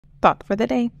Thought for the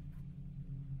day.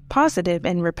 Positive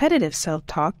and repetitive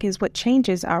self-talk is what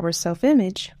changes our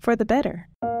self-image for the better.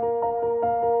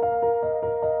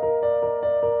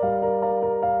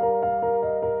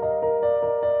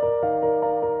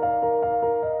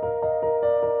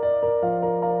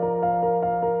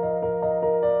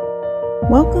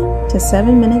 Welcome to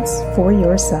 7 Minutes for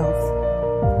Yourself.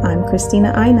 I'm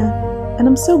Christina, and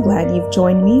I'm so glad you've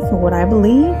joined me for what I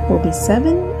believe will be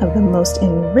 7 of the most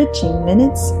enriching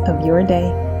minutes of your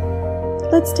day.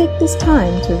 Let's take this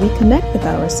time to reconnect with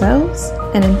ourselves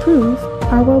and improve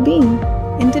our well-being.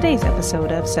 In today's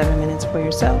episode of 7 Minutes for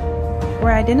Yourself,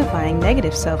 we're identifying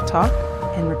negative self-talk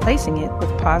and replacing it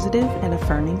with positive and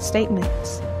affirming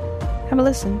statements. Have a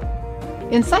listen.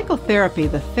 In psychotherapy,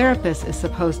 the therapist is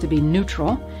supposed to be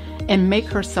neutral and make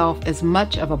herself as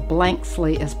much of a blank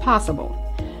slate as possible.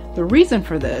 The reason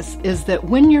for this is that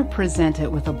when you're presented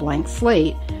with a blank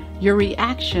slate, your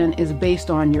reaction is based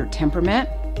on your temperament,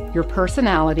 your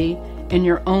personality, and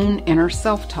your own inner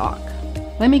self-talk.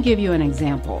 Let me give you an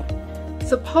example.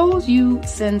 Suppose you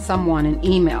send someone an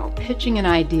email pitching an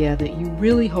idea that you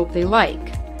really hope they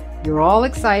like. You're all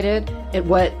excited at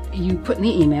what you put in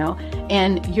the email,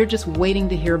 and you're just waiting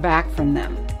to hear back from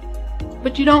them.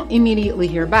 But you don't immediately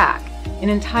hear back. An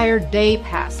entire day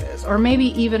passes, or maybe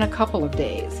even a couple of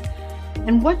days.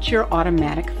 And what's your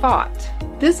automatic thought?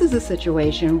 This is a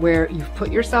situation where you've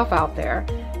put yourself out there,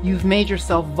 you've made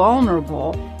yourself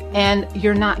vulnerable, and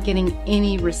you're not getting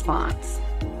any response.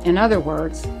 In other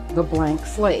words, the blank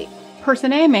slate.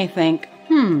 Person A may think,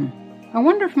 I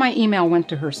wonder if my email went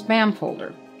to her spam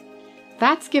folder.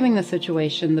 That's giving the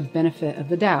situation the benefit of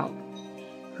the doubt.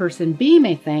 Person B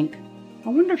may think, I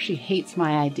wonder if she hates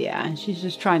my idea and she's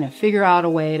just trying to figure out a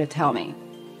way to tell me.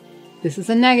 This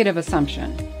is a negative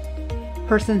assumption.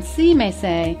 Person C may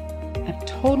say, I've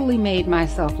totally made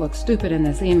myself look stupid in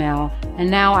this email, and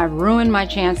now I've ruined my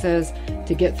chances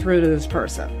to get through to this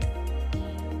person.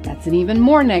 That's an even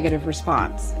more negative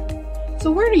response.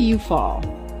 So where do you fall?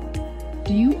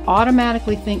 Do you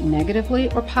automatically think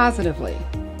negatively or positively?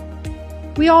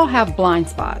 We all have blind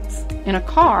spots. In a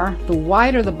car, the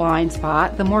wider the blind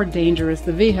spot, the more dangerous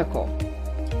the vehicle.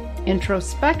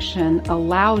 Introspection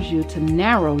allows you to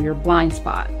narrow your blind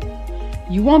spot.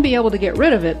 You won't be able to get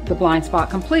rid of it, the blind spot,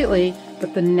 completely,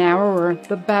 but the narrower,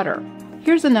 the better.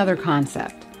 Here's another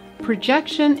concept.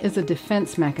 Projection is a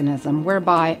defense mechanism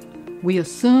whereby we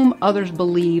assume others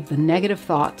believe the negative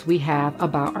thoughts we have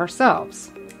about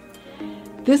ourselves.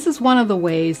 This is one of the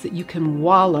ways that you can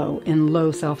wallow in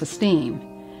low self-esteem.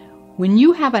 When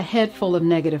you have a head full of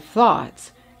negative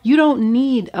thoughts, you don't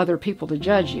need other people to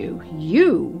judge you.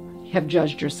 You have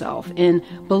judged yourself and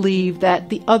believe that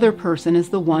the other person is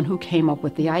the one who came up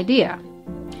with the idea.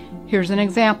 Here's an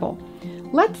example.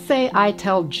 Let's say I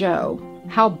tell Joe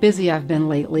how busy I've been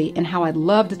lately and how I'd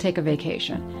love to take a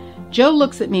vacation. Joe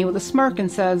looks at me with a smirk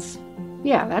and says,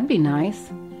 yeah, that'd be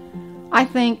nice. I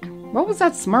think, what was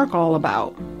that smirk all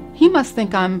about? He must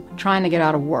think I'm trying to get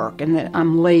out of work and that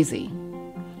I'm lazy.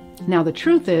 Now the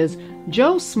truth is,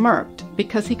 Joe smirked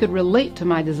because he could relate to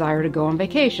my desire to go on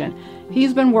vacation.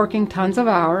 He's been working tons of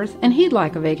hours and he'd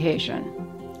like a vacation.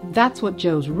 That's what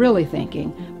Joe's really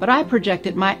thinking, but I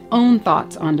projected my own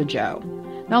thoughts onto Joe.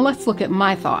 Now let's look at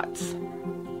my thoughts.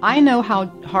 I know how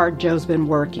hard Joe's been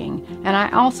working, and I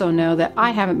also know that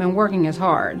I haven't been working as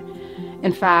hard.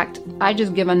 In fact, I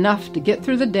just give enough to get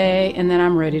through the day and then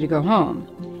I'm ready to go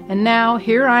home. And now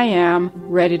here I am,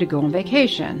 ready to go on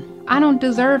vacation. I don't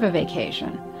deserve a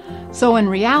vacation. So in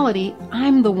reality,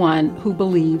 I'm the one who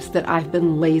believes that I've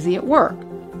been lazy at work.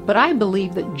 But I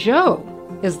believe that Joe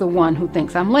is the one who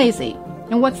thinks I'm lazy.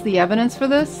 And what's the evidence for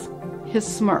this? His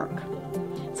smirk.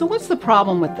 So what's the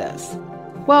problem with this?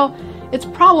 Well, it's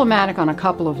problematic on a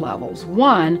couple of levels.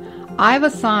 One, I've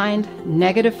assigned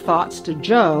negative thoughts to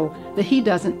Joe that he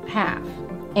doesn't have.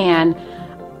 And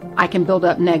I can build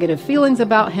up negative feelings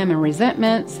about him and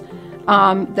resentments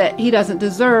that he doesn't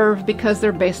deserve because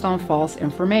they're based on false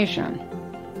information.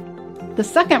 The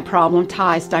second problem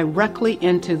ties directly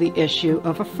into the issue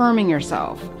of affirming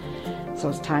yourself. So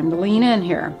it's time to lean in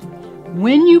here.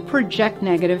 When you project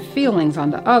negative feelings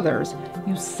onto others,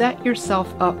 you set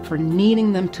yourself up for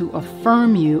needing them to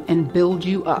affirm you and build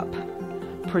you up.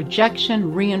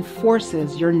 Projection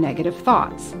reinforces your negative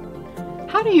thoughts.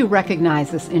 How do you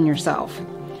recognize this in yourself?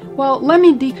 Well, let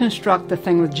me deconstruct the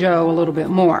thing with Joe a little bit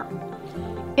more.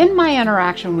 In my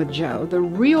interaction with Joe, the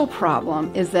real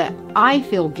problem is that I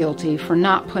feel guilty for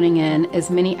not putting in as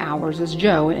many hours as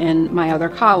Joe and my other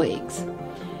colleagues.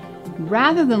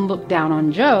 Rather than look down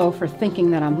on Joe for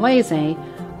thinking that I'm lazy,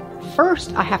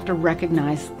 first I have to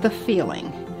recognize the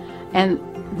feeling. And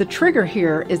the trigger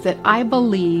here is that I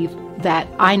believe that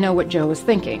I know what Joe is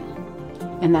thinking.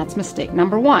 And that's mistake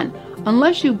number one.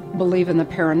 Unless you believe in the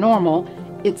paranormal,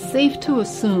 it's safe to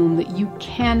assume that you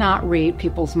cannot read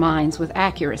people's minds with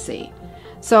accuracy.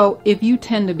 So if you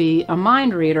tend to be a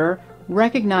mind reader,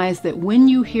 recognize that when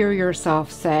you hear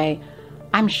yourself say,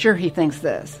 "I'm sure he thinks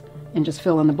this," and just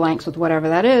fill in the blanks with whatever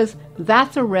that is,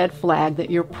 that's a red flag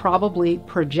that you're probably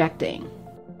projecting.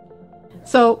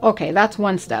 So, okay, that's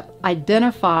one step.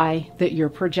 Identify that you're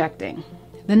projecting.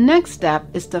 The next step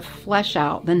is to flesh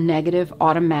out the negative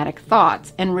automatic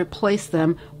thoughts and replace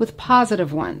them with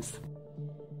positive ones.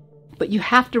 But you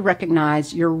have to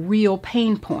recognize your real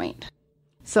pain point.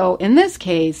 So in this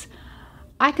case,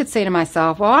 I could say to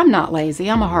myself, well, I'm not lazy,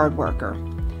 I'm a hard worker.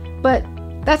 But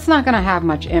that's not going to have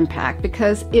much impact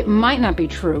because it might not be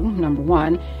true, number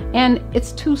one, and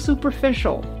it's too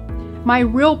superficial. My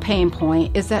real pain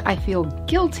point is that I feel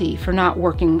guilty for not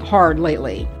working hard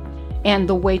lately. And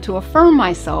the way to affirm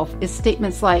myself is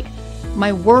statements like,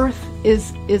 my worth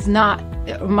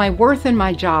in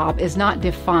my job is not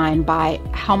defined by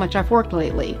how much I've worked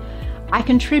lately. I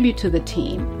contribute to the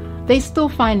team. They still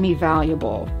find me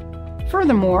valuable.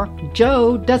 Furthermore,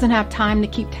 Joe doesn't have time to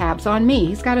keep tabs on me.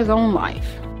 He's got his own life.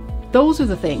 Those are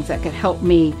the things that could help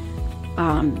me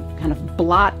kind of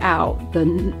blot out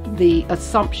the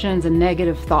assumptions and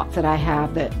negative thoughts that I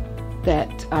have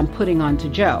that I'm putting onto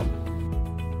Joe.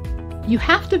 You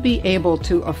have to be able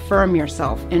to affirm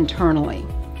yourself internally.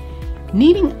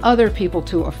 Needing other people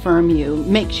to affirm you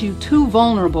makes you too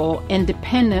vulnerable and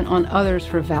dependent on others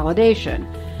for validation.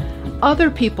 Other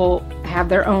people have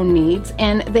their own needs,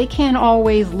 and they can't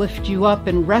always lift you up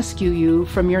and rescue you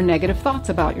from your negative thoughts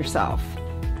about yourself.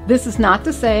 This is not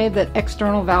to say that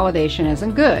external validation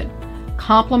isn't good.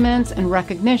 Compliments and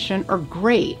recognition are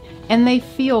great, and they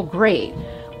feel great,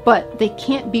 but they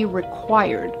can't be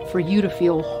required for you to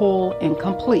feel whole and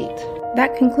complete.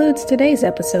 That concludes today's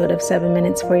episode of 7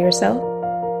 Minutes for Yourself.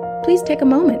 Please take a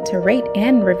moment to rate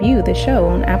and review the show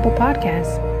on Apple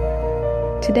Podcasts.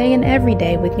 Today and every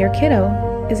day with your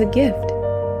kiddo is a gift.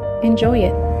 Enjoy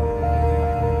it.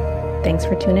 Thanks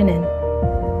for tuning in.